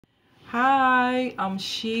Hi, I'm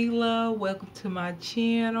Sheila. Welcome to my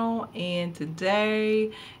channel, and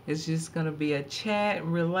today is just going to be a chat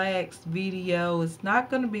and relaxed video. It's not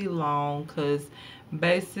going to be long because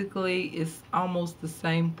basically it's almost the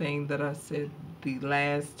same thing that I said the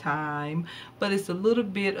last time, but it's a little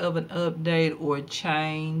bit of an update or a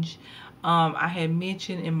change. I had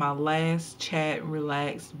mentioned in my last chat and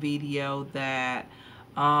relaxed video that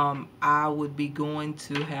I would be going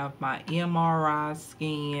to have my MRI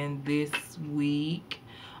scan this week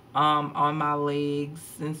on my legs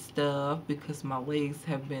and stuff because my legs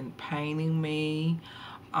have been paining me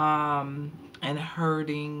and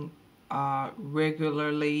hurting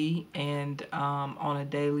regularly and on a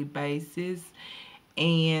daily basis.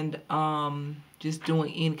 And just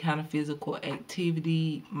doing any kind of physical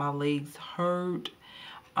activity, my legs hurt.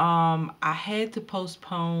 I had to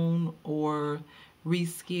postpone or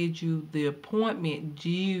reschedule the appointment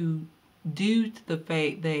due to the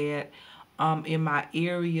fact that in my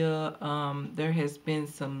area there has been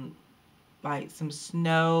some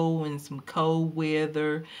snow and some cold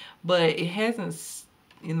weather, but it hasn't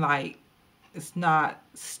like it's not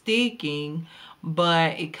sticking,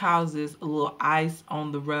 but it causes a little ice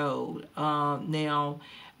on the road. Now,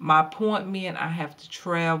 my appointment, I have to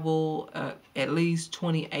travel at least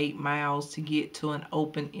 28 miles to get to an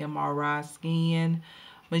open MRI scan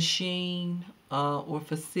machine or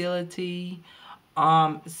facility.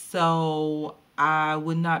 So I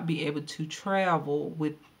would not be able to travel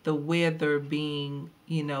with the weather being,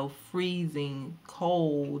 freezing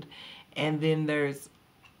cold, and then there's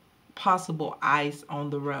possible ice on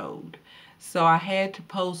the road. So I had to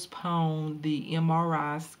postpone the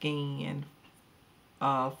MRI scan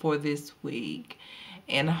for this week.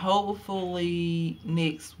 And hopefully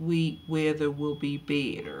next week weather will be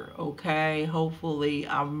better. Okay, hopefully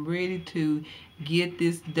I'm ready to get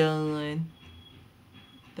this done.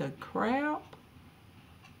 The crap.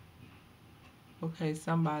 Okay,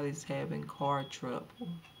 somebody's having car trouble.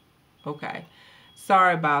 Okay,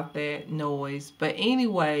 sorry about that noise, but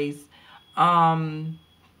anyways, um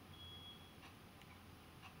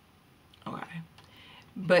okay.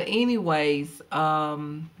 But anyways,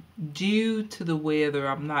 due to the weather,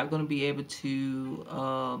 I'm not going to be able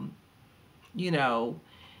to, you know,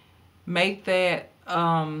 make that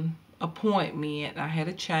appointment. I had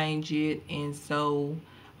to change it, and so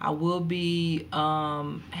I will be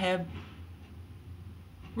have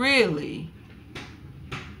really.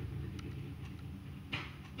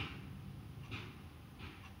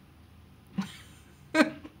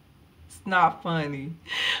 It's not funny,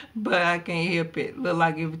 but I can't help it. Look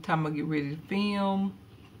like every time I get ready to film,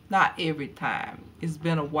 not every time. It's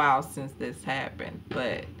been a while since this happened,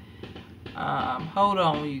 but hold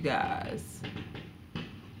on, you guys.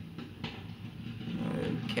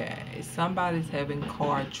 Okay, somebody's having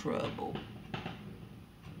car trouble.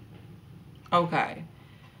 Okay.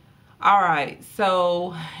 All right.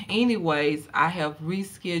 So, anyways, I have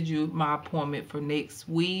rescheduled my appointment for next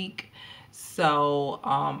week. So,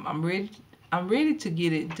 I'm ready. I'm ready to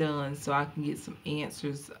get it done so I can get some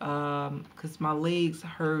answers. Because my legs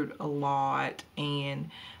hurt a lot and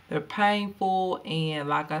they're painful. And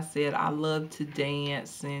like I said, I love to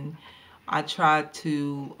dance and I'm trying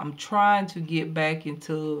to get back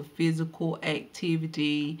into physical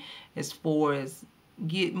activity as far as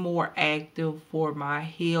get more active for my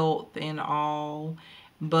health and all.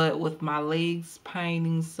 But with my legs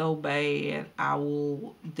paining so bad, I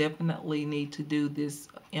will definitely need to do this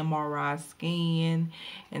MRI scan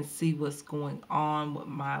and see what's going on with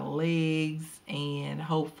my legs. And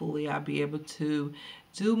hopefully I'll be able to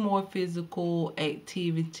do more physical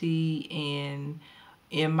activity and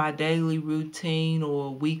in my daily routine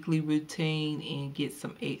or weekly routine and get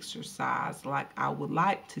some exercise like I would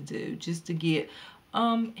like to do just to get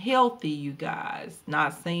healthy, you guys.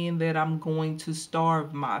 Not saying that I'm going to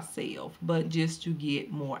starve myself, but just to get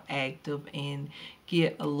more active and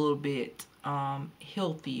get a little bit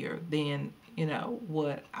healthier than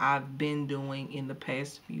what I've been doing in the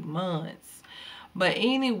past few months. But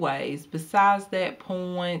anyways, besides that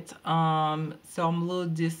point, so I'm a little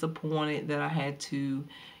disappointed that I had to,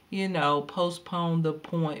 postpone the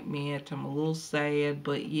appointment. I'm a little sad,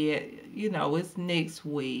 but yet, it's next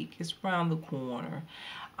week. It's around the corner.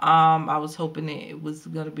 I was hoping it was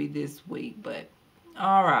gonna be this week, but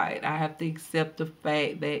all right. I have to accept the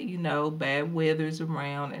fact that, bad weather's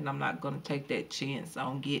around and I'm not gonna take that chance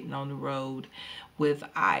on getting on the road with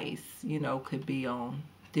ice, could be on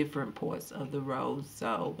different parts of the road,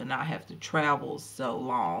 so and I have to travel so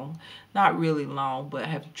long, not really long, but I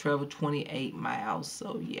have to travel 28 miles.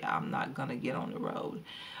 So yeah, I'm not gonna get on the road.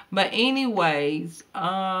 But anyways,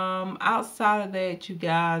 outside of that, you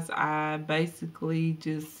guys, I basically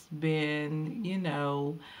just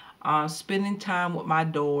been, spending time with my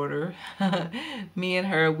daughter. Me and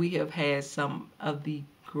her, we have had some of the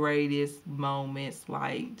greatest moments,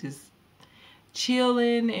 like just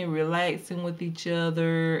chilling and relaxing with each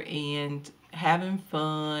other and having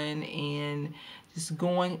fun and just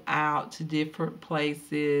going out to different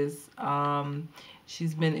places.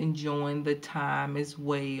 She's been enjoying the time as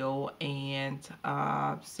well. And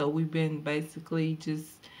so we've been basically just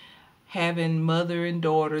having mother and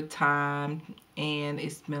daughter time. And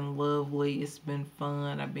it's been lovely. It's been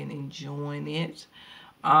fun. I've been enjoying it.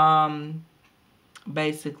 Um,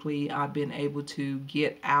 Basically I've been able to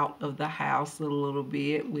get out of the house a little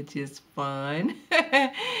bit, which is fun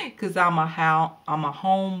because I'm a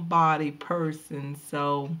homebody person,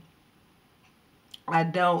 so I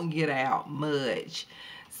don't get out much.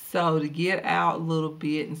 So to get out a little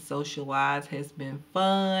bit and socialize has been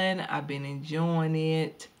fun. I've been enjoying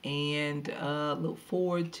it, and look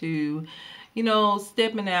forward to,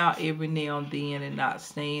 stepping out every now and then and not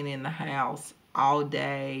staying in the house all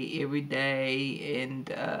day, every day, and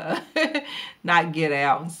not get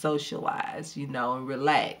out and socialize, and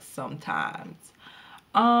relax sometimes.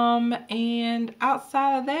 And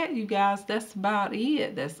outside of that, you guys, that's about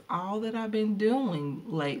it. That's all that I've been doing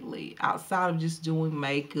lately. Outside of just doing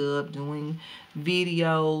makeup, doing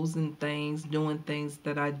videos and things, doing things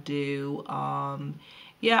that I do.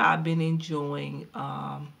 Yeah, I've been enjoying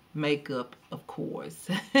makeup, of course.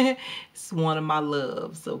 It's one of my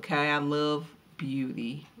loves, okay? I love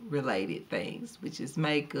beauty related things, which is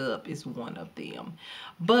makeup is one of them.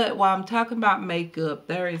 But while I'm talking about makeup,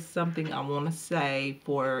 there is something I want to say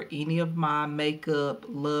for any of my makeup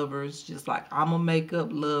lovers, just like I'm a makeup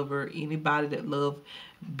lover, anybody that love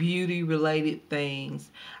beauty related things.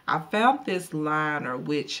 I found this liner,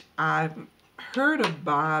 which I've heard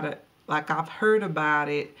about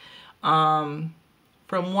it,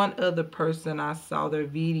 from one other person. I saw their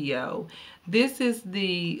video. This is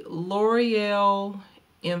the L'Oreal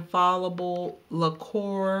Infallible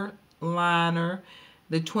Lacquer Liner,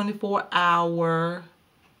 the 24-hour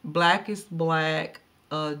Blackest Black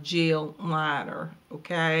gel liner.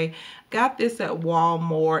 Okay, got this at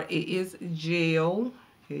Walmart. It is gel.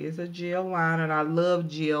 It is a gel liner, and I love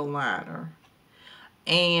gel liner.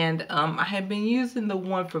 And I have been using the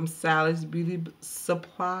one from Sally's Beauty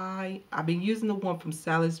Supply. I've been using the one from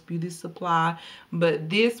Sally's Beauty Supply. But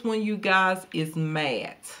this one, you guys, is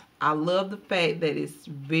matte. I love the fact that it's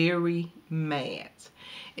very matte.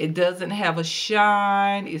 It doesn't have a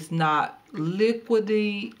shine. It's not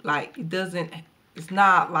liquidy. Like, it's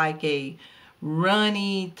not like a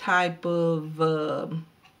runny type of,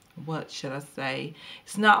 what should I say?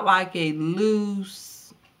 It's not like a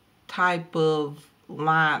loose type of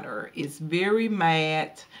liner. It's very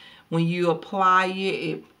matte. When you apply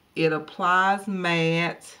it, it applies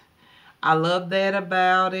matte. I love that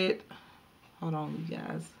about it. Hold on, you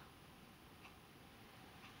guys.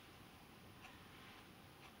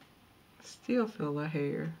 Still feel her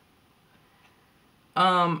hair.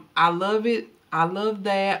 I love it. I love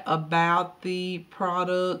that about the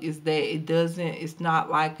product is that it's not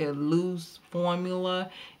like a loose formula.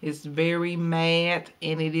 It's very matte,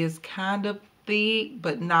 and it is kind of thick,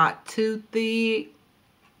 but not too thick.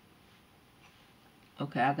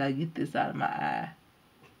 Okay, I gotta get this out of my eye.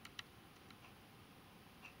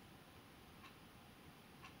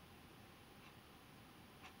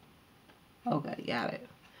 Okay, got it.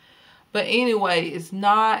 But anyway, it's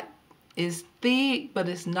thick, but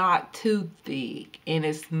it's not too thick, and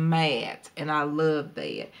it's matte, and I love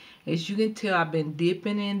that. As you can tell, I've been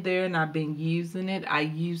dipping in there, and I've been using it. I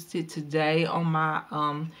used it today on my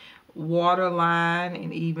waterline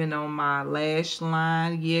and even on my lash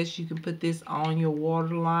line. Yes, you can put this on your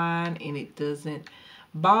waterline, and it doesn't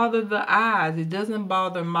bother the eyes. It doesn't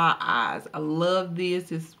bother my eyes. I love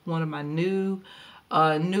this. It's one of my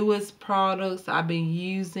newest products I've been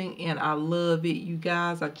using, and I love it, you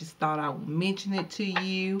guys. I just thought I would mention it to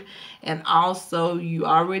you. And also, you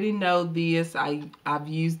already know this, I've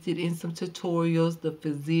used it in some tutorials, the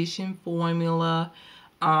Physician Formula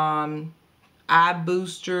eye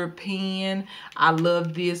booster pen. I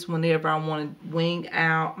love this whenever I want to wing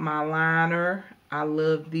out my liner. I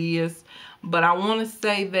love this. But I want to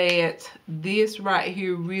say that this right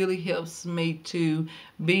here really helps me to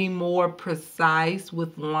be more precise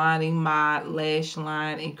with lining my lash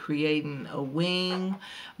line and creating a wing.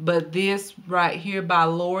 But this right here by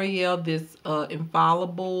L'Oreal, this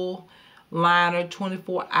Infallible liner,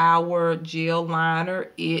 24-hour gel liner,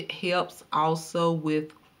 it helps also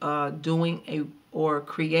with doing a or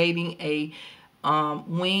creating a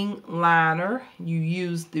wing liner. You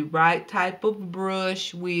use the right type of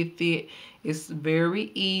brush with it. It's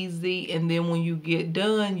very easy, and then when you get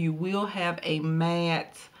done, you will have a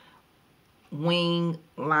matte wing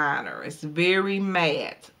liner. It's very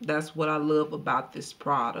matte. That's what I love about this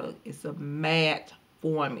product. It's a matte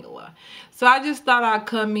formula. So I just thought I'd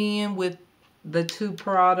come in with the two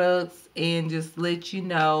products and just let you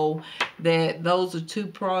know that those are two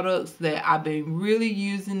products that I've been really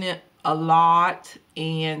using it a lot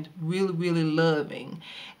and really loving.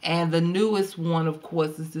 And the newest one, of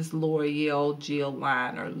course, is this L'Oreal gel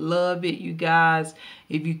liner. Love it, you guys.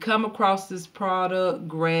 If you come across this product,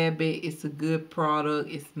 grab it. It's a good product.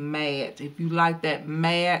 It's matte. If you like that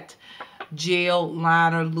matte gel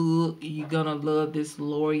liner look, you're gonna love this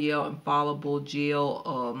L'Oreal Infallible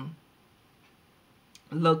gel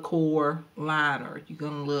Lacquer liner. You're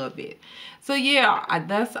gonna love it. So yeah,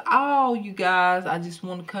 that's all, you guys. I just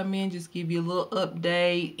want to come in, just give you a little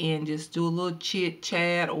update and just do a little chit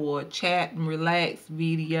chat or chat and relax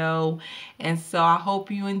video. And so I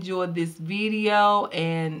hope you enjoyed this video,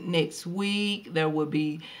 and next week there will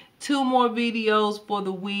be 2 more videos for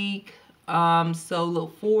the week. So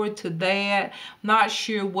look forward to that. Not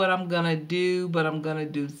sure what I'm gonna do, but I'm gonna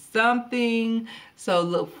do something. So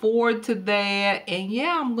look forward to that. And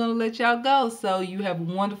yeah, I'm gonna let y'all go. So you have a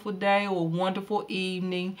wonderful day or a wonderful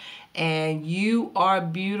evening, and you are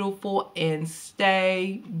beautiful and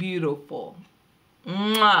stay beautiful.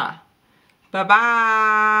 Mwah.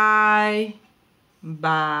 Bye-bye.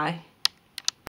 Bye.